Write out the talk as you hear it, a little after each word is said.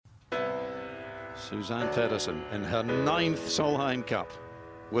Suzanne Pedersen in her 9th Solheim Cup,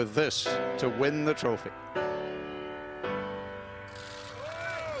 with this to win the trophy.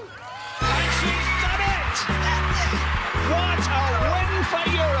 And she's done it! What a win for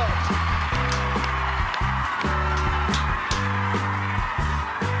Europe!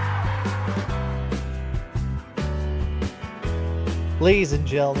 Ladies and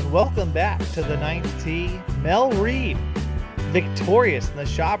gentlemen, welcome back to the 9th tee. Mel Reid, victorious in the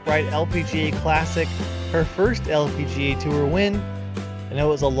Shoprite LPGA Classic, her first LPGA Tour win, and it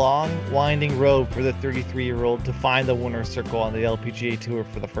was a long, winding road for the 33-year-old to find the winner's circle on the LPGA Tour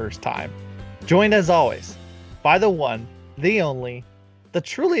for the first time. Joined as always by the one, the only, the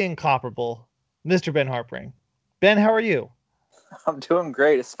truly incomparable, Mr. Ben Harpring. Ben, how are you? I'm doing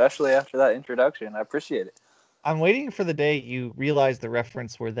great, especially after that introduction. I appreciate it. I'm waiting for the day you realize the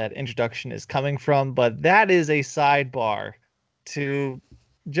reference where that introduction is coming from, but that is a sidebar to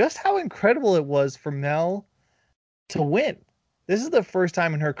just how incredible it was for Mel to win. This is the first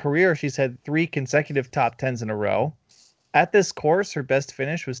time in her career she's had 3 consecutive top 10s in a row. At this course, her best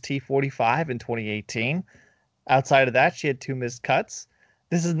finish was T45 in 2018. Outside of that, she had 2 missed cuts.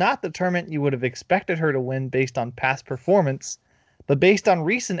 This is not the tournament you would have expected her to win based on past performance, but based on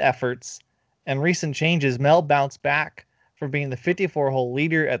recent efforts and recent changes, Mel bounced back from being the 54-hole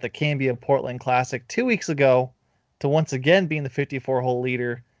leader at the KPMG Portland Classic 2 weeks ago to once again being the 54-hole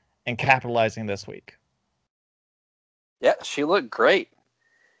leader and capitalizing this week. Yeah, she looked great.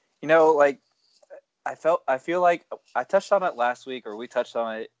 You know, like I feel like I touched on it last week, or we touched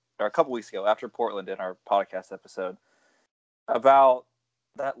on it or a couple weeks ago after Portland in our podcast episode about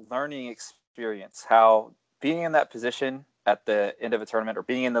that learning experience, how being in that position at the end of a tournament or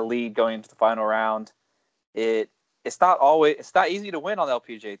being in the lead going into the final round, it's not easy to win on the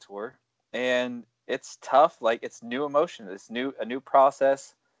LPGA Tour, and it's tough. Like, it's new emotion, a new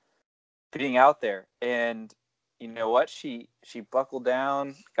process being out there. And you know what? She buckled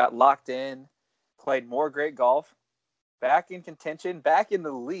down, got locked in, played more great golf, back in contention, back in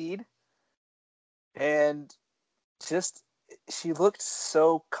the lead, and just she looked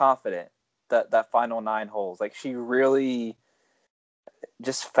so confident that final 9 holes. Like, she really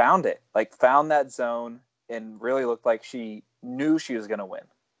just found that zone and really looked like she knew she was going to win.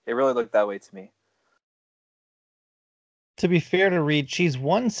 It really looked that way to me. To be fair to Reid, she's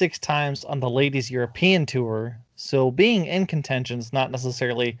won 6 times on the Ladies European Tour, so being in contention is not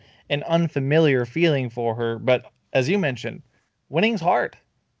necessarily an unfamiliar feeling for her, but as you mentioned, winning's hard,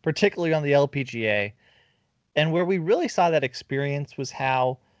 particularly on the LPGA. And where we really saw that experience was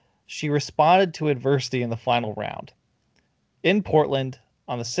how she responded to adversity in the final round. In Portland,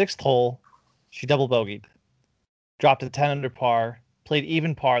 on the 6th hole, she double bogeyed, dropped to 10 under par, played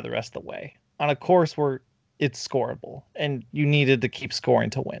even par the rest of the way, on a course where it's scoreable, and you needed to keep scoring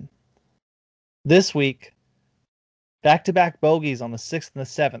to win. This week, back-to-back bogeys on the 6th and the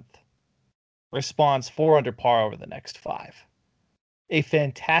 7th, responds 4 under par over the next 5. A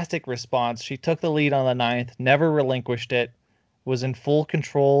fantastic response. She took the lead on the 9th, never relinquished it, was in full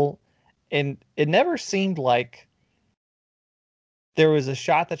control, and it never seemed like there was a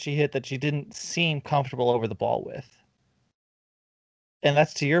shot that she hit that she didn't seem comfortable over the ball with. And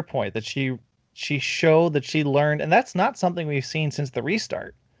that's to your point, that she showed that she learned, and that's not something we've seen since the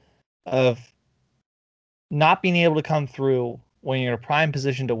restart, of not being able to come through when you're in a prime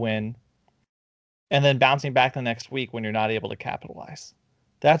position to win and then bouncing back the next week when you're not able to capitalize.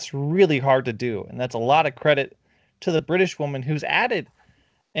 That's really hard to do, and that's a lot of credit to the British woman who's added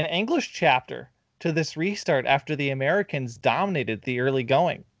an English chapter to this restart after the Americans dominated the early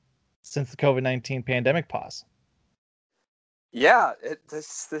going since the COVID-19 pandemic pause. Yeah,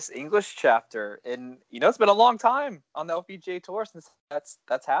 this English chapter, and it's been a long time on the LPGA Tour since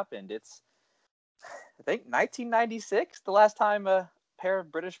that's happened. It's, I think, 1996 the last time a pair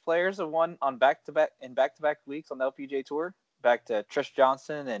of British players have won on back-to-back weeks on the LPGA Tour. Back to Trish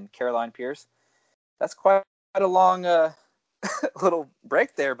Johnson and Caroline Pierce. That's quite a long little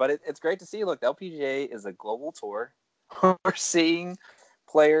break there, but it's great to see. Look, the LPGA is a global tour. We're seeing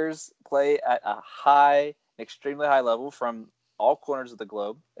players play at a high, extremely high level from all corners of the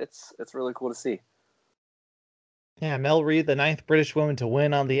globe. It's really cool to see. Yeah, Mel Reid, the 9th British woman to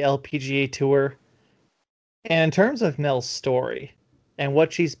win on the LPGA Tour. And in terms of Mel's story and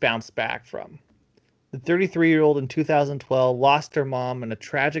what she's bounced back from, the 33-year-old in 2012 lost her mom in a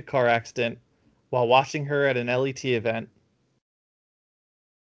tragic car accident while watching her at an LET event.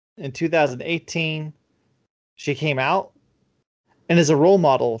 In 2018, she came out and is a role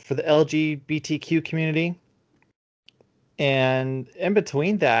model for the LGBTQ community. And in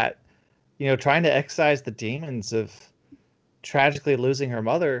between that, trying to excise the demons of tragically losing her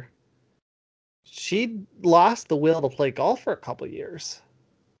mother, she lost the will to play golf for a couple years.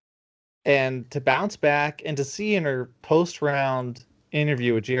 And to bounce back and to see in her post-round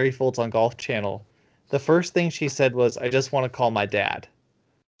interview with Jerry Foltz on Golf Channel, the first thing she said was, "I just want to call my dad."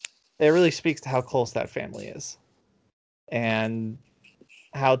 It really speaks to how close that family is and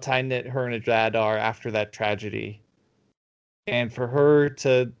how tight-knit her and her dad are after that tragedy. And for her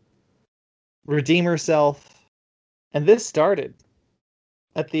to redeem herself. And this started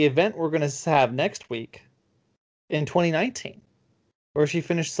at the event we're going to have next week in 2019, where she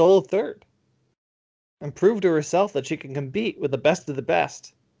finished solo third and proved to herself that she can compete with the best of the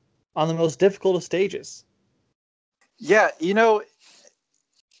best on the most difficult of stages. Yeah,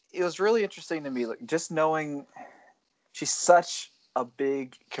 it was really interesting to me, like, just knowing she's such a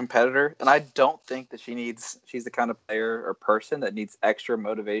big competitor, and I don't think that she's the kind of player or person that needs extra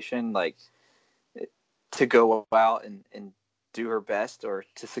motivation, like, to go out and do her best or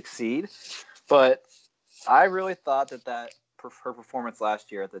to succeed. But I really thought that her performance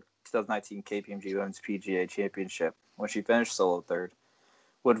last year at the 2019 KPMG Women's PGA Championship, when she finished solo third,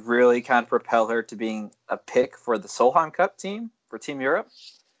 would really kind of propel her to being a pick for the Solheim Cup team for Team Europe.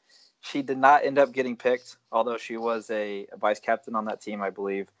 She did not end up getting picked, although she was a vice captain on that team, I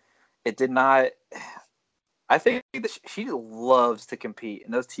believe. It did not. I think that she loves to compete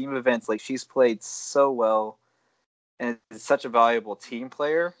in those team events. Like, she's played so well, and is such a valuable team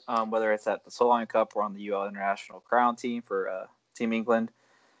player, whether it's at the Solheim Cup or on the UL International Crown team for Team England.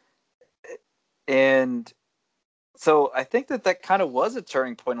 And so I think that kind of was a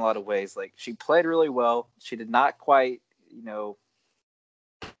turning point in a lot of ways. Like, she played really well. She did not quite,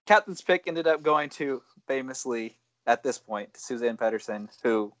 captain's pick ended up going to, famously at this point, to Suzanne Pedersen,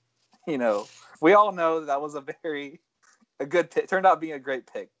 who, we all know that was a good pick, turned out being a great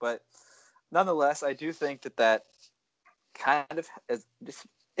pick. But nonetheless, I do think that kind of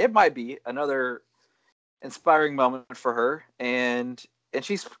it might be another inspiring moment for her, and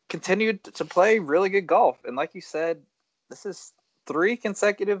she's continued to play really good golf. And like you said, this is 3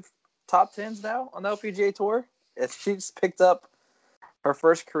 consecutive top 10s now on the LPGA Tour. She's picked up her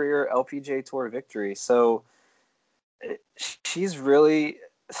first career LPGA Tour victory, so she's really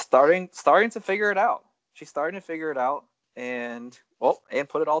starting to figure it out. She's starting to figure it out, and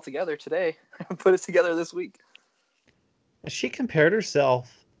put it all together today. Put it together this week. She compared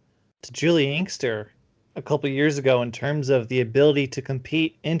herself to Julie Inkster a couple years ago in terms of the ability to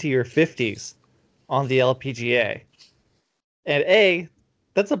compete into your 50s on the LPGA. And A,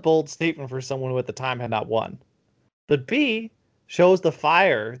 that's a bold statement for someone who at the time had not won. But B, shows the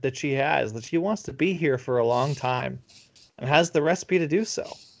fire that she has, that she wants to be here for a long time and has the recipe to do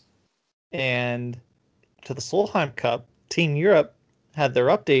so. And to the Solheim Cup, Team Europe had their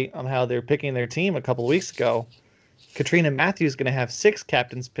update on how they're picking their team a couple of weeks ago. Katrina Matthews is going to have 6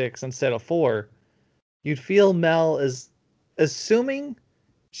 captain's picks instead of 4. You'd feel Mel is assuming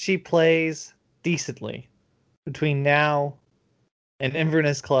she plays decently between now and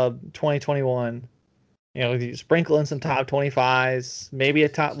Inverness Club 2021. You sprinkle in some top 25s, maybe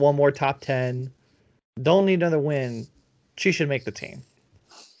one more top 10. Don't need another win. She should make the team.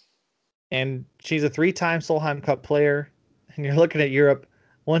 And she's a 3-time Solheim Cup player. And you're looking at Europe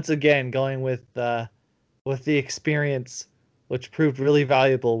once again going with the experience, which proved really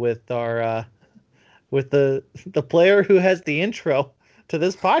valuable with our with the player who has the intro to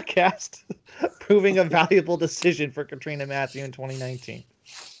this podcast, proving a valuable decision for Katrina Matthew in 2019.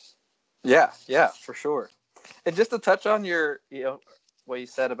 Yeah, for sure. And just to touch on your, what you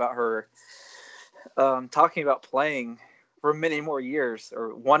said about her talking about playing for many more years,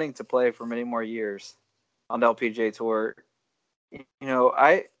 or wanting to play for many more years on the LPGA Tour,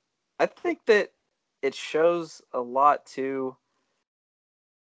 I think that it shows a lot too.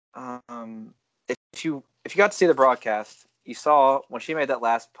 If you got to see the broadcast, you saw when she made that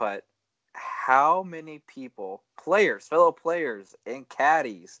last putt, how many people, fellow players, and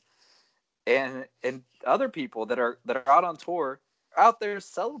caddies, and other people that are out on tour, out there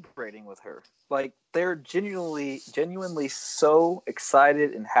celebrating with her. Like, they're genuinely so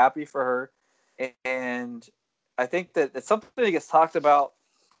excited and happy for her. And I think that it's something that gets talked about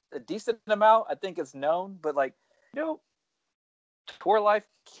a decent amount. I think it's known, but tour life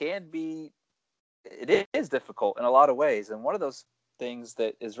it is difficult in a lot of ways. And one of those things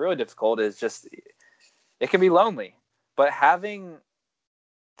that is really difficult is just, it can be lonely. But having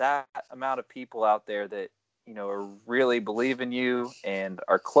that amount of people out there that, are really believe in you and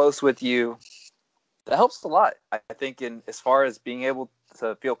are close with you, that helps a lot. I think as far as being able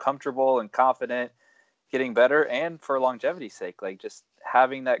to feel comfortable and confident, getting better, and for longevity's sake, like just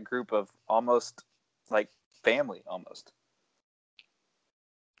having that group of almost like family almost.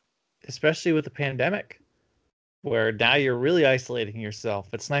 especially with the pandemic, where now you're really isolating yourself.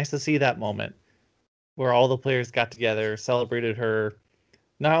 It's nice to see that moment where all the players got together, celebrated her.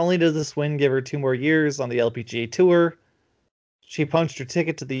 Not only does this win give her 2 more years on the LPGA Tour, she punched her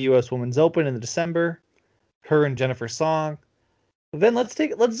ticket to the U.S. Women's Open in December, her and Jennifer Song. But then let's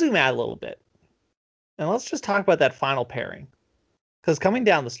zoom out a little bit, and let's just talk about that final pairing. Because coming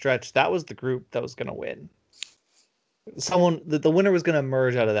down the stretch, that was the group that was going to win. The winner was going to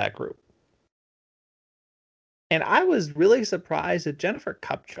emerge out of that group. And I was really surprised at Jennifer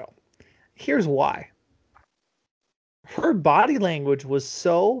Kupcho. Here's why. Her body language was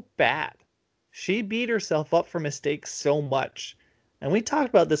so bad. She beat herself up for mistakes so much. And we talked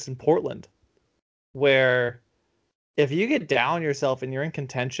about this in Portland, where if you get down on yourself and you're in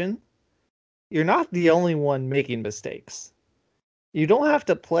contention, you're not the only one making mistakes. You don't have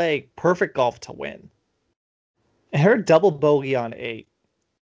to play perfect golf to win. And her double bogey on 8.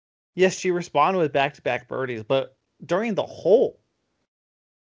 Yes, she responded with back-to-back birdies, but during the hole,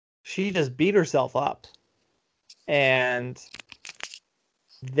 she just beat herself up. And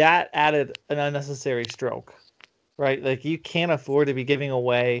that added an unnecessary stroke, right? Like, you can't afford to be giving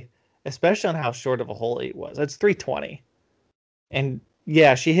away, especially on how short of a hole 8 was. It's 320. And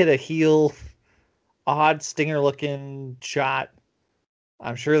yeah, she hit a heel, odd stinger-looking shot.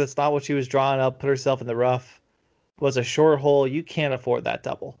 I'm sure that's not what she was drawing up, put herself in the rough. It was a short hole. You can't afford that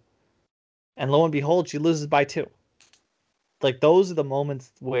double. And lo and behold, she loses by 2. Like, those are the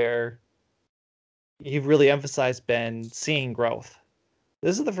moments where you've really emphasized, Ben, seeing growth.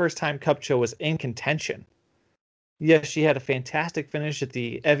 This is the first time Kupcho was in contention. Yes, she had a fantastic finish at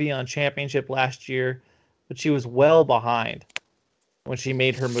the Evian Championship last year, but she was well behind when she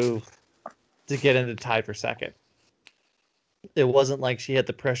made her move to get into tie for second. It wasn't like she had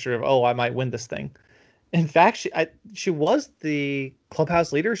the pressure of, oh, I might win this thing. In fact, she was the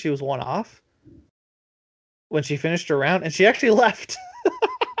clubhouse leader. She was 1 off when she finished her round, and she actually left.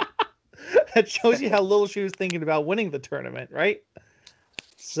 That shows you how little she was thinking about winning the tournament, right?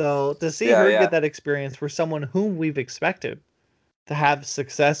 So to see her get that experience for someone whom we've expected to have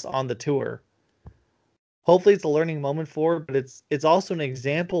success on the tour, hopefully it's a learning moment for her, but it's also an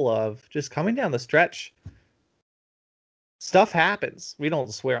example of just coming down the stretch. Stuff happens. We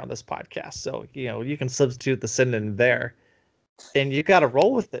don't swear on this podcast, so you can substitute the synonym there, and you got to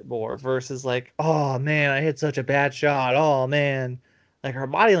roll with it more versus like, oh man, I hit such a bad shot. Oh man, like, her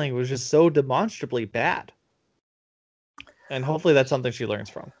body language was just so demonstrably bad, and hopefully that's something she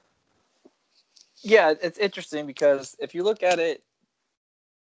learns from. Yeah, it's interesting because if you look at it,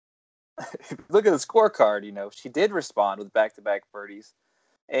 if you look at the scorecard, she did respond with back-to-back birdies.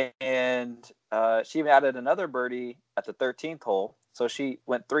 And she even added another birdie at the 13th hole. So she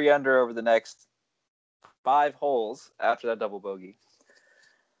went 3 under over the next 5 holes after that double bogey.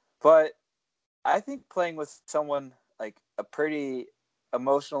 But I think playing with someone like a pretty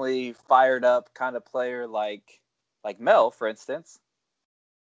emotionally fired up kind of player like Mel, for instance,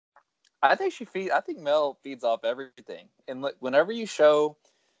 I think Mel feeds off everything. And whenever you show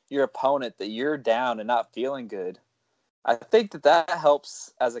your opponent that you're down and not feeling good, I think that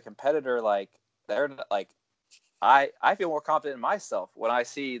helps as a competitor. Like, I feel more confident in myself when I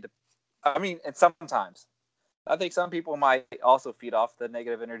see and sometimes I think some people might also feed off the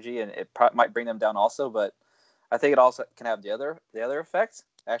negative energy and it might bring them down also, but I think it also can have the other effects,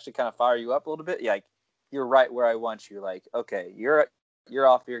 actually kind of fire you up a little bit. Yeah, like, you're right where I want you. Like, okay, you're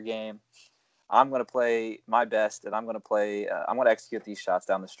off your game. I'm going to play my best and I'm going to execute these shots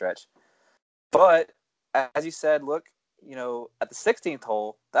down the stretch. But as you said, look, at the 16th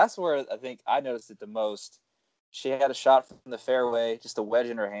hole, that's where I think I noticed it the most. She had a shot from the fairway, just a wedge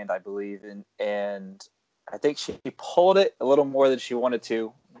in her hand, I believe, and I think she pulled it a little more than she wanted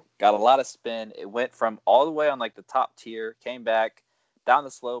to. Got a lot of spin. It went from all the way on like the top tier, came back down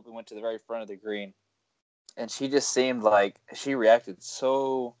the slope and went to the very front of the green. And she just seemed like she reacted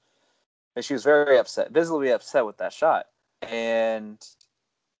so. She was very upset, visibly upset with that shot. And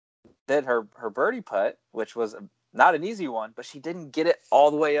then her birdie putt, which was not an easy one, but she didn't get it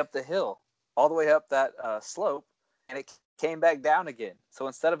all the way up the hill, all the way up that slope, and it came back down again. So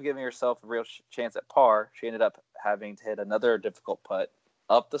instead of giving herself a real chance at par, she ended up having to hit another difficult putt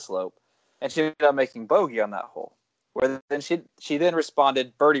up the slope, and she ended up making bogey on that hole. Where then she then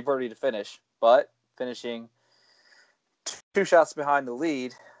responded birdie to finish, but finishing 2 shots behind the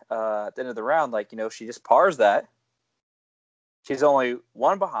lead at the end of the round. Like, she just pars that. She's only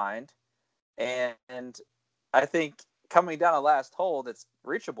 1 behind, and I think coming down a last hole that's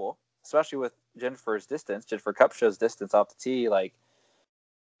reachable, especially with Jennifer Kupcho's distance off the tee, like,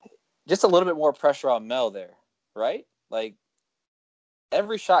 just a little bit more pressure on Mel there, right? Like,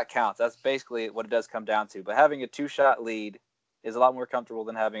 every shot counts. That's basically what it does come down to. But having a 2-shot lead is a lot more comfortable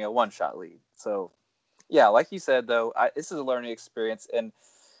than having a 1-shot lead. So, yeah, like you said, though, this is a learning experience, and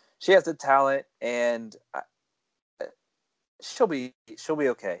she has the talent, and she'll be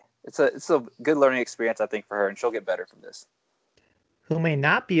okay. It's a good learning experience, I think, for her, and she'll get better from this. Who may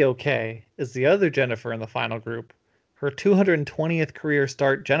not be okay is the other Jennifer in the final group. Her 220th career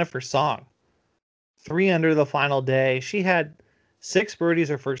start, Jennifer Song. 3 under the final day. She had 6 birdies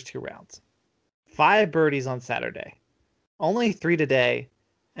her first 2 rounds. 5 birdies on Saturday. Only 3 today,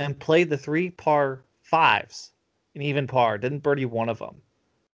 and played the 3 par 5s. An even par. Didn't birdie one of them.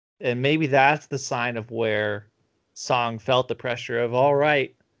 And maybe that's the sign of where Song felt the pressure of, all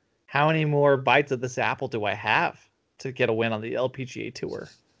right, how many more bites of this apple do I have to get a win on the LPGA Tour?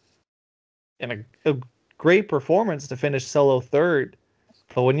 And a great performance to finish solo 3rd.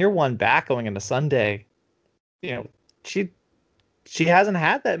 But when you're 1 back going into Sunday, she hasn't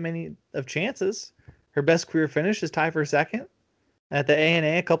had that many of chances. Her best career finish is tied for 2nd at the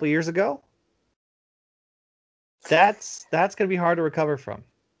ANA a couple years ago. That's going to be hard to recover from.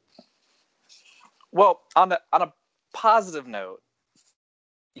 Well, on a positive note,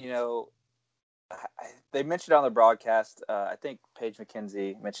 they mentioned on the broadcast. I think Paige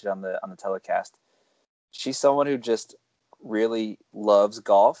McKenzie mentioned on the telecast. She's someone who just really loves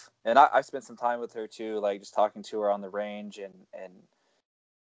golf, and I've spent some time with her too, like just talking to her on the range,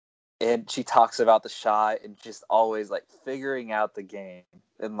 and she talks about the shot and just always like figuring out the game,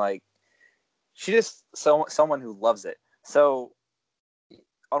 and like she just someone who loves it. So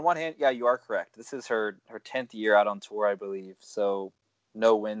on one hand, yeah, you are correct. This is her 10th year out on tour, I believe. So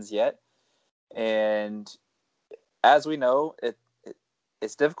no wins yet, and as we know,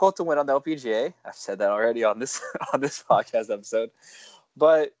 it's difficult to win on the LPGA. I've said that already on this podcast episode.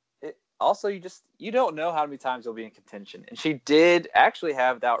 But also, you don't know how many times you'll be in contention. And she did actually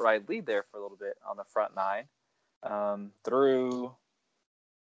have the outright lead there for a little bit on the front 9. Through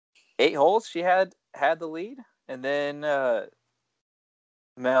 8 holes, she had the lead. And then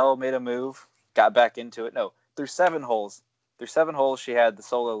Mel made a move, got back into it. No, through 7 holes. Through 7 holes, she had the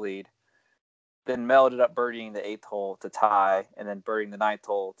solo lead. Then Mel ended up birdieing the 8th hole to tie, and then birdieing the 9th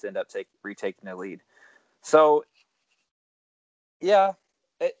hole to end up retaking the lead. So, yeah,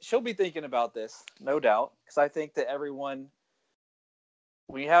 she'll be thinking about this, no doubt, because I think that everyone,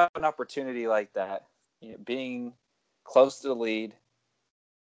 when you have an opportunity like that, being close to the lead,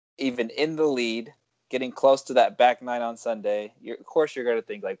 even in the lead, getting close to that back 9 on Sunday, of course you're going to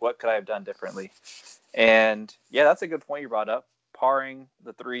think, like, what could I have done differently? And, yeah, that's a good point you brought up. Parring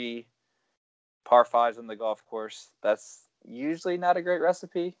the 3 par 5s on the golf course, that's usually not a great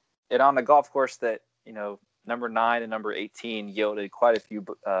recipe. And on a golf course that, number 9 and number 18 yielded quite a few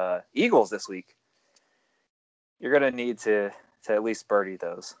eagles this week, you're going to need to at least birdie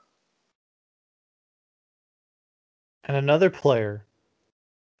those. And another player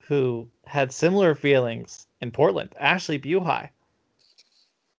who had similar feelings in Portland, Ashley Buhai.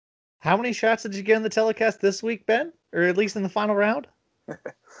 How many shots did you get in the telecast this week, Ben? Or at least in the final round?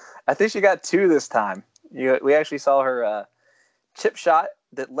 I think she got 2 this time. We actually saw her chip shot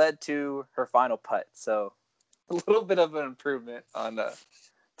that led to her final putt. So a little bit of an improvement on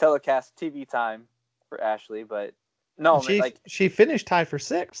telecast TV time for Ashley. But no, she finished tied for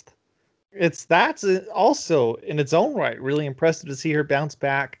 6th. That's also in its own right really impressive to see her bounce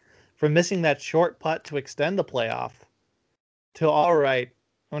back from missing that short putt to extend the playoff to, all right,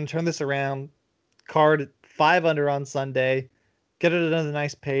 I'm going to turn this around. Card 5 under on Sunday. Get it another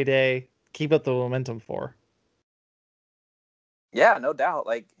nice payday. Keep up the momentum for her. Yeah, no doubt.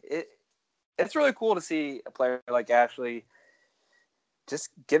 Like it's really cool to see a player like Ashley just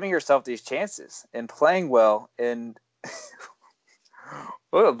giving herself these chances and playing well. And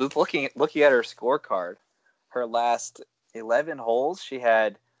well, just looking at her scorecard, her last 11 holes, she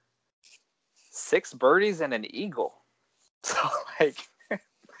had 6 birdies and an eagle. So like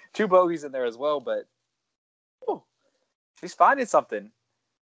 2 bogeys in there as well, but she's finding something,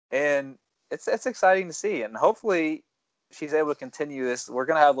 and it's exciting to see. And hopefully she's able to continue this. We're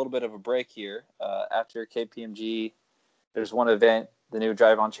going to have a little bit of a break here after KPMG. There's one event, the new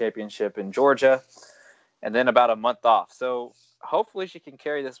Drive On Championship in Georgia, and then about a month off. So hopefully she can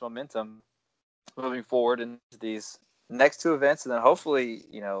carry this momentum moving forward into these next 2 events, and then hopefully,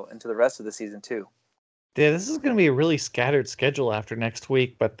 into the rest of the season too. Yeah, this is going to be a really scattered schedule after next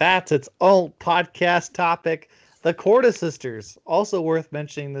week, but that's its own podcast topic. The Korda sisters, also worth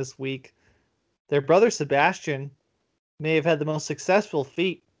mentioning this week. Their brother Sebastian may have had the most successful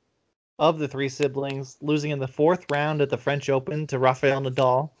feat of the 3 siblings, losing in the 4th round at the French Open to Rafael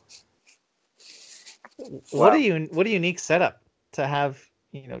Nadal. Wow. What a unique setup to have,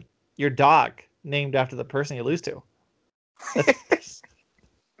 your dog named after the person you lose to.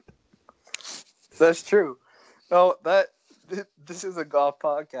 That's true. No, this is a golf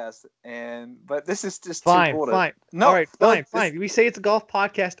podcast, but this is just too Fine, cool to. fine. No, all right, no, fine. We say it's a golf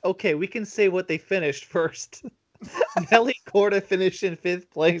podcast. Okay, we can say what they finished first. Nelly Korda finished in 5th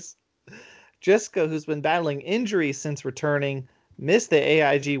place. Jessica, who's been battling injuries since returning, missed the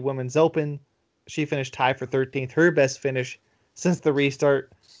AIG Women's Open. She finished tied for 13th, her best finish since the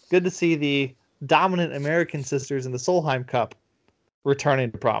restart. Good to see the dominant American sisters in the Solheim Cup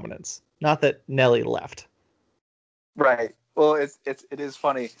returning to prominence. Not that Nelly left. Right. Well, it is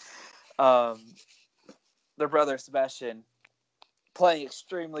funny. Their brother Sebastian playing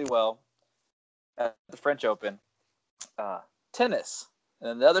extremely well at the French Open. Tennis and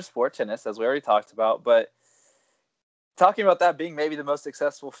another sport, tennis, as we already talked about, but talking about that being maybe the most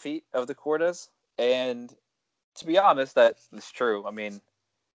successful feat of the Kordas, and to be honest, that is true. I mean,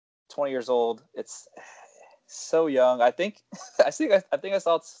 20 years old, it's so young. I think I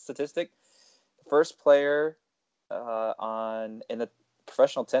saw a statistic. The first player in the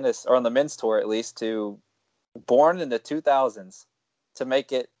professional tennis, or on the men's tour at least, to born in the 2000s to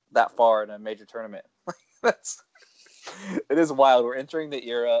make it that far in a major tournament. It is wild. We're entering the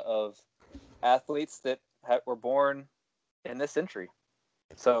era of athletes that were born in this century.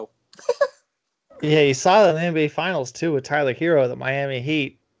 So, yeah, you saw that in the NBA Finals too with Tyler Hero, the Miami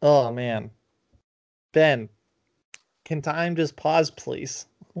Heat. Oh man, Ben, can time just pause, please?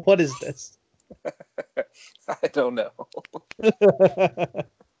 What is this? I don't know.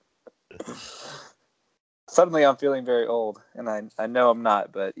 Suddenly, I'm feeling very old, and I know I'm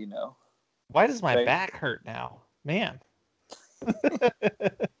not, but Why does my back hurt now, man?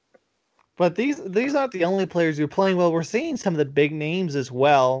 But these aren't the only players who are playing well. We're seeing some of the big names as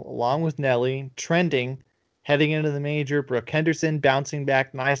well, along with Nelly, trending, heading into the major. Brooke Henderson bouncing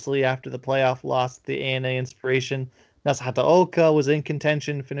back nicely after the playoff loss to the ANA Inspiration. Nasahata Oka was in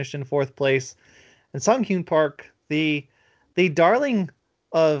contention, finished in 4th place. And Sung Hyun Park, the darling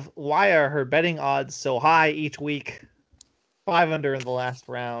of why are her betting odds so high each week? 5 under in the last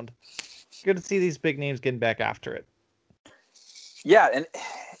round. Good to see these big names getting back after it. Yeah, and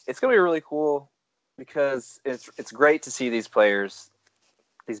it's going to be really cool because it's great to see these players,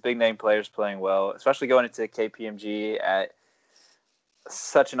 these big name players playing well, especially going into KPMG at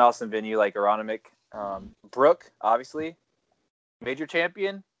such an awesome venue like Aronimink. Brooke, obviously, major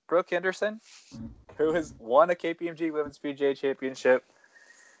champion, Brooke Henderson, who has won a KPMG Women's PGA Championship.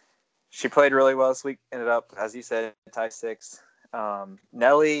 She played really well this week, ended up, as you said, tie 6.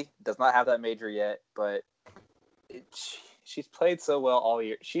 Nelly does not have that major yet, but she's played so well all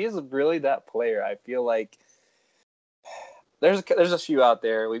year. She is really that player. I feel like there's a few out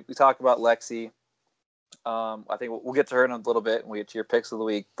there. We talk about Lexi. I think we'll get to her in a little bit when we get to your picks of the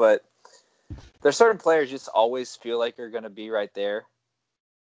week. But there's certain players you just always feel like are going to be right there.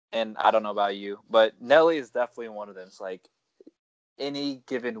 And I don't know about you, but Nelly is definitely one of them. It's like any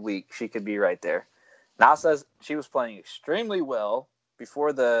given week, she could be right there. Now says she was playing extremely well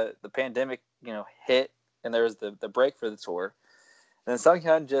before the pandemic, hit, and there was the break for the tour. And then Sung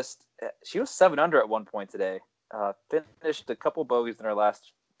Hyun she was 7 under at one point today. Finished a couple bogeys in her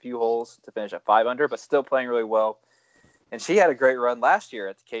last few holes to finish at 5 under, but still playing really well. And she had a great run last year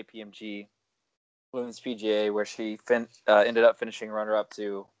at the KPMG Women's PGA, where she ended up finishing runner-up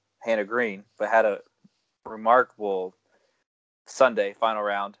to Hannah Green, but had a remarkable Sunday final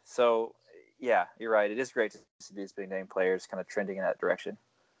round. So, yeah, you're right. It is great to see these big-name players kind of trending in that direction.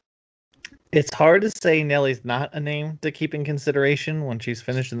 It's hard to say Nelly's not a name to keep in consideration when she's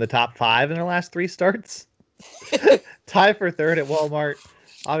finished in the top 5 in her last 3 starts. Tied for 3rd at Walmart.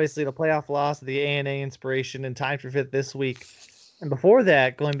 Obviously, the playoff loss of the ANA Inspiration, and tied for 5th this week. And before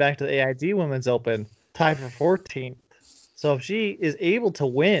that, going back to the AIG Women's Open, tied for 14th. So if she is able to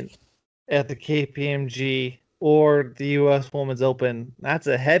win at the KPMG or the U.S. Women's Open, that's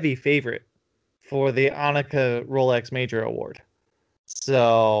a heavy favorite for the Annika Rolex Major Award.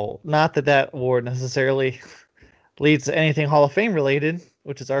 So not that award necessarily leads to anything Hall of Fame related,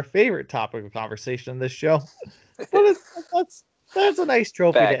 which is our favorite topic of conversation in this show. But that's a nice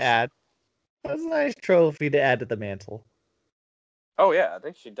trophy to add. That's a nice trophy to add to the mantle. Oh yeah, I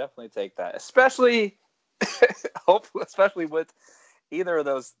think she'd definitely take that, especially with either of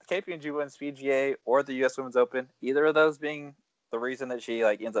those, KPMG Women's PGA or the U.S. Women's Open, either of those being the reason that she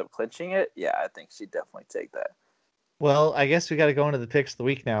ends up clinching it. Yeah, I think she'd definitely take that. Well, I guess we got to go into the picks of the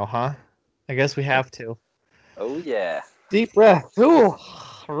week now, huh? I guess we have to. Oh yeah. Deep breath. Ooh,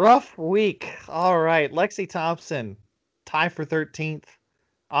 rough week. All right, Lexi Thompson, tie for 13th.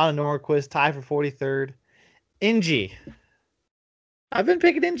 Anna Norquist, tie for 43rd. Ingie, I've been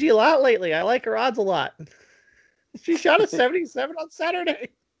picking NG a lot lately. I like her odds a lot. She shot a 77 on Saturday.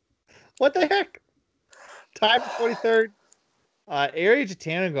 What the heck? Tied for 23rd. Ari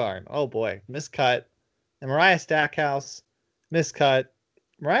Jatanagarn. Oh boy, miscut. And Mariah Stackhouse, miscut.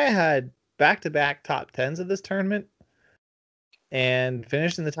 Mariah had back-to-back top 10s of this tournament and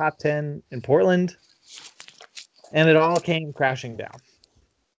finished in the top 10 in Portland. And it all came crashing down.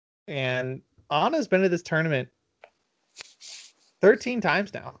 And Anna's been to this tournament 13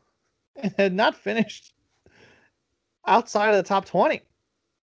 times now and had not finished outside of the top 20. A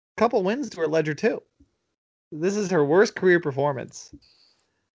couple wins to her ledger, too. This is her worst career performance.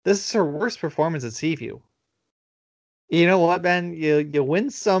 This is her worst performance at Seaview. You know what, Ben? You win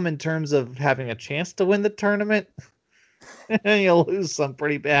some in terms of having a chance to win the tournament, and you'll lose some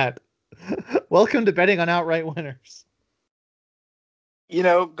pretty bad. Welcome to betting on outright winners. You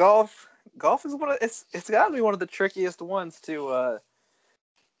know, golf is it's got to be one of the trickiest ones to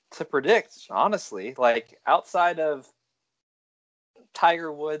predict, honestly. Like, outside of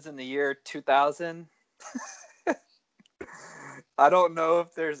Tiger Woods in the year 2000, I don't know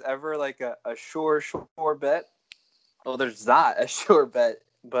if there's ever like a sure bet. Well, there's not a sure bet,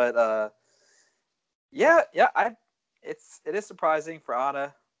 but it is surprising for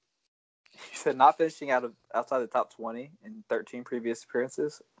Anna. You said not finishing outside the top 20 in 13 previous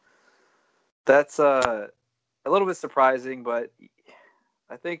appearances. That's a little bit surprising, but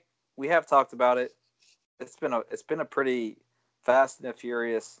I think we have talked about it. It's been a pretty fast and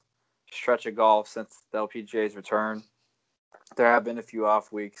furious stretch of golf since the LPGA's return. There have been a few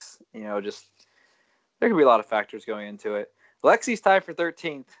off weeks, just there could be a lot of factors going into it. Lexi's tied for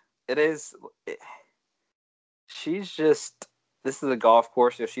 13th. This is a golf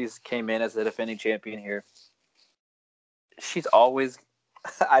course. She's came in as the defending champion here. She's always,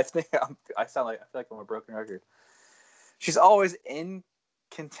 I feel like I'm a broken record. She's always in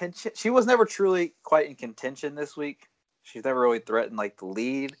contention. She was never truly quite in contention this week. She's never really threatened like the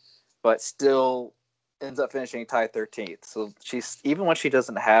lead, but still ends up finishing tied 13th. So she's, even when she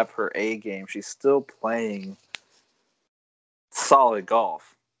doesn't have her A game, she's still playing solid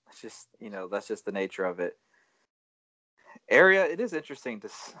golf. It's just, that's just the nature of it. Area, it is interesting.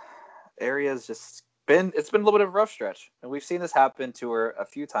 Area's just it's been a little bit of a rough stretch, and we've seen this happen to her a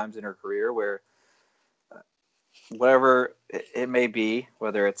few times in her career where whatever it may be,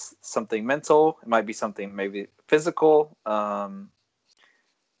 whether it's something mental, it might be something maybe physical,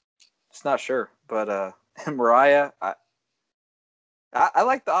 just not sure. But Mariah, I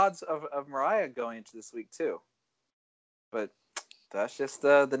like the odds of Mariah going into this week too, but that's just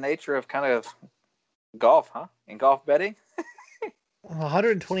the nature of kind of golf, huh? In golf betting.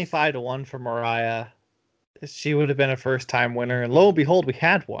 125 to 1 for Mariah. She would have been a first-time winner, and lo and behold, we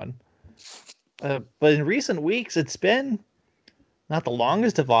had one. But in recent weeks, it's been not the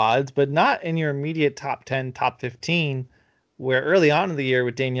longest of odds, but not in your immediate top 10, top 15, where early on in the year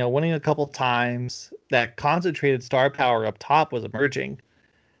with Danielle winning a couple times, that concentrated star power up top was emerging.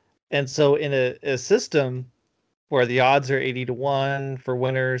 And so in a system where the odds are 80 to 1 for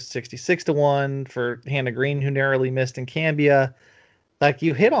winners, 66 to 1 for Hannah Green, who narrowly missed in Cambia, like,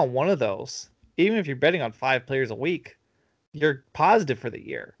 you hit on one of those, even if you're betting on 5 players a week, you're positive for the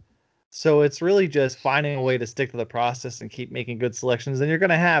year. So it's really just finding a way to stick to the process and keep making good selections. And you're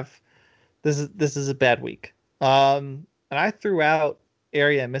going to have, this is a bad week. And I threw out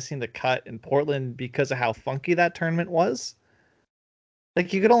Area missing the cut in Portland because of how funky that tournament was.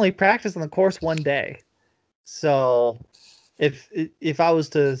 Like, you could only practice on the course one day. So if I was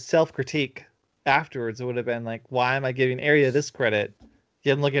to self-critique afterwards, it would have been like, why am I giving Area this credit?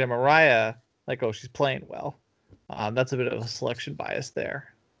 Yet I'm looking at Mariah like, oh, she's playing well. That's a bit of a selection bias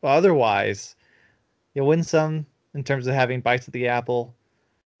there. But otherwise, you'll win some in terms of having bites at the apple.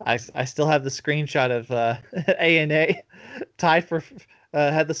 I still have the screenshot of A&A tied for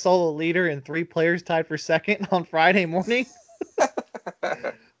had the solo leader and 3 players tied for second on Friday morning.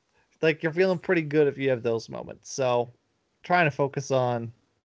 Like, you're feeling pretty good if you have those moments. So trying to focus on,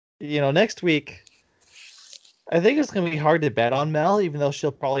 next week, I think it's going to be hard to bet on Mel, even though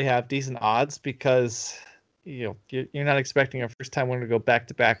she'll probably have decent odds because, you're not expecting a first-time winner to go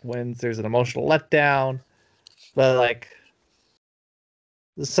back-to-back wins. There's an emotional letdown. But, like,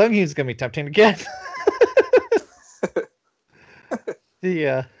 the Sung Hyun's going to be tempting to get.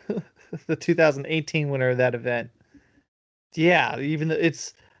 The 2018 winner of that event. Yeah, even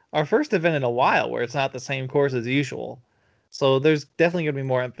it's our first event in a while where it's not the same course as usual. So there's definitely going to be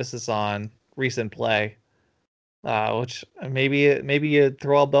more emphasis on recent play. Which maybe you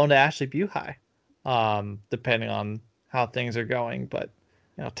throw a bone to Ashley Buhai, depending on how things are going. But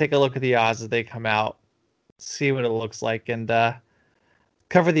take a look at the odds as they come out, see what it looks like, and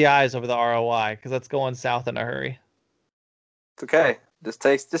cover the eyes over the ROI because that's going south in a hurry. It's okay. Just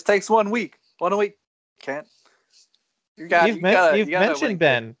takes 1 week. 1 week, Kent. You've gotta mentioned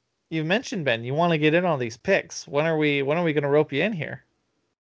Ben. You've mentioned Ben. You want to get in on these picks. When are we going to rope you in here?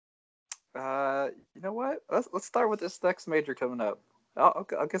 You know what? Let's start with this next major coming up. I'll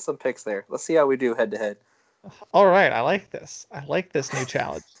get some picks there. Let's see how we do head to head. All right, I like this. I like this new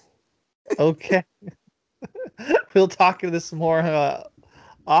challenge. Okay. We'll talk about this more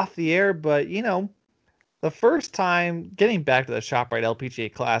off the air, but the first time getting back to the Shoprite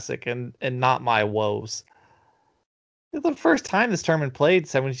LPGA Classic and not my woes. The first time this tournament played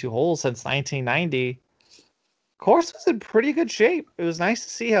 72 holes since 1990. Course was in pretty good shape. It was nice to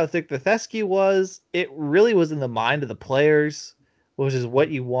see how thick the fescue was. It really was in the mind of the players, which is what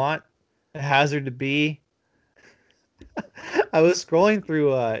you want a hazard to be. I was scrolling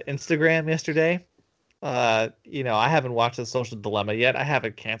through Instagram yesterday. I haven't watched The Social Dilemma yet. I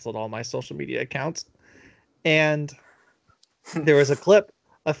haven't canceled all my social media accounts. And there was a clip,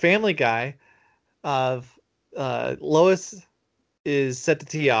 a Family Guy, of Lois is set to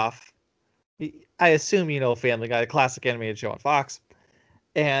tee off. I assume you know Family Guy, the classic animated show on Fox.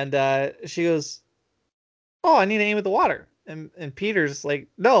 And she goes, "Oh, I need to aim at the water." And Peter's like,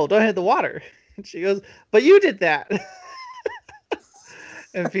 "No, don't hit the water." And she goes, "But you did that."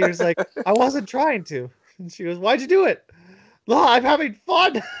 And Peter's like, "I wasn't trying to." And she goes, "Why'd you do it?" "No, I'm having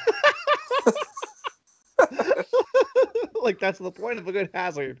fun." Like, that's the point of a good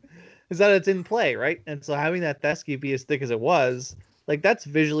hazard, is that it's in play, right? And so having that fescue be as thick as it was, like, that's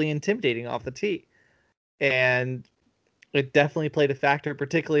visually intimidating off the tee. And it definitely played a factor,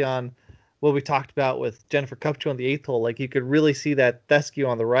 particularly on what we talked about with Jennifer Kupcho on the 8th hole. Like, you could really see that fescue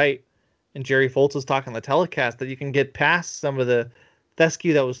on the right, and Jerry Foltz was talking on the telecast that you can get past some of the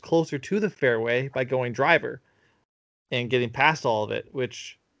fescue that was closer to the fairway by going driver and getting past all of it,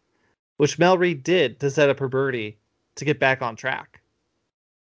 which Mel Reid did to set up her birdie to get back on track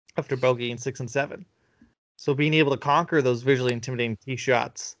after bogeying 6 and 7. So being able to conquer those visually intimidating tee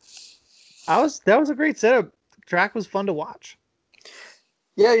shots, that was a great setup. The track was fun to watch.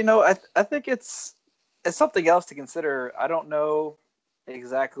 Yeah, I think it's something else to consider. I don't know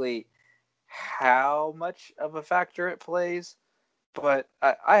exactly how much of a factor it plays, but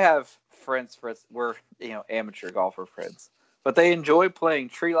I have friends we're amateur golfer friends, but they enjoy playing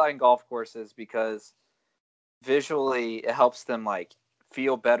tree line golf courses because visually it helps them like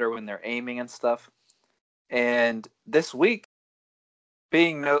feel better when they're aiming and stuff. And this week,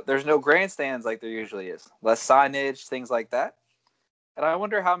 there's no grandstands like there usually is, less signage, things like that. And I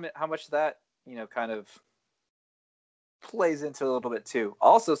wonder how much that kind of plays into a little bit too.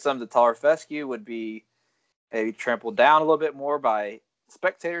 Also, some of the taller fescue would be maybe trampled down a little bit more by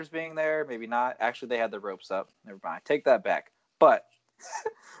spectators being there. Maybe not. Actually, they had the ropes up. Never mind. Take that back. But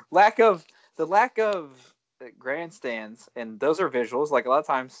lack of grandstands, and those are visuals. Like, a lot of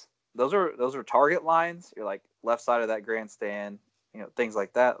times, those are target lines. You're like left side of that grandstand. Things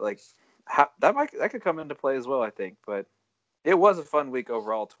like that. Like, that could come into play as well, I think. But it was a fun week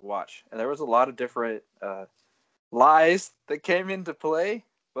overall to watch, and there was a lot of different lies that came into play.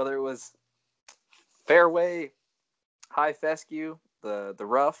 Whether it was fairway, high fescue, the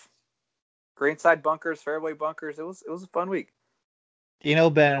rough, greenside bunkers, fairway bunkers. It was a fun week.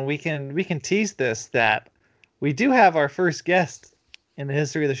 Ben, we can tease this that we do have our first guest in the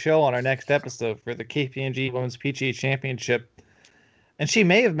history of the show on our next episode for the KPMG Women's PGA Championship. And she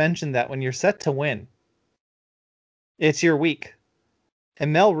may have mentioned that when you're set to win, it's your week.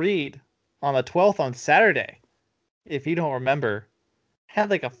 And Mel Reid on the 12th on Saturday, if you don't remember, had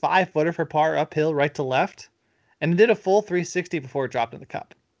like a 5-footer for par uphill right to left and did a full 360 before it dropped in the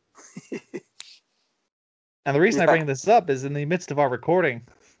cup. And the reason I bring this up is in the midst of our recording,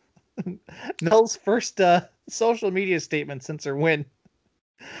 Mel's first social media statement since her win,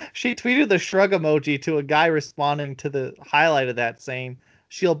 she tweeted the shrug emoji to a guy responding to the highlight of that saying,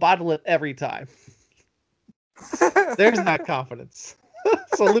 "She'll bottle it every time." There's that confidence.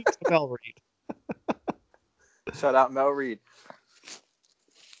 Salute to Mel Reid. Shout out Mel Reid.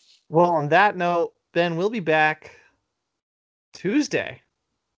 Well, on that note, Ben, we'll be back Tuesday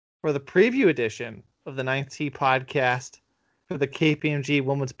for the preview edition of the 9th Tee podcast for the KPMG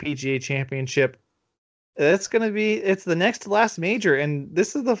Women's PGA Championship. It's the next to last major, and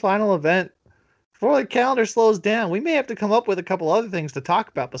this is the final event before the calendar slows down. We may have to come up with a couple other things to talk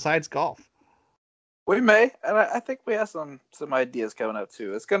about besides golf. We may, and I think we have some ideas coming up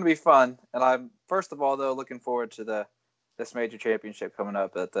too. It's going to be fun, and I'm first of all though looking forward to this major championship coming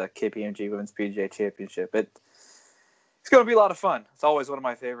up at the KPMG Women's PGA Championship. It's going to be a lot of fun. It's always one of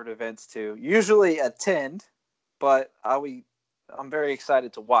my favorite events to usually attend, but I'll be I'm very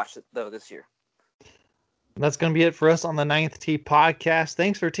excited to watch it though this year. That's going to be it for us on the Ninth Tee podcast.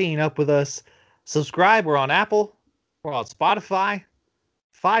 Thanks for teaming up with us. Subscribe. We're on Apple. We're on Spotify.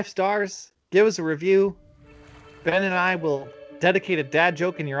 5 stars. Give us a review. Ben and I will dedicate a dad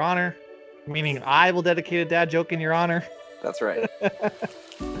joke in your honor. Meaning I will dedicate a dad joke in your honor. That's right.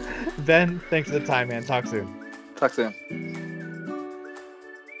 Ben, thanks for the time, man. Talk soon. Talk soon.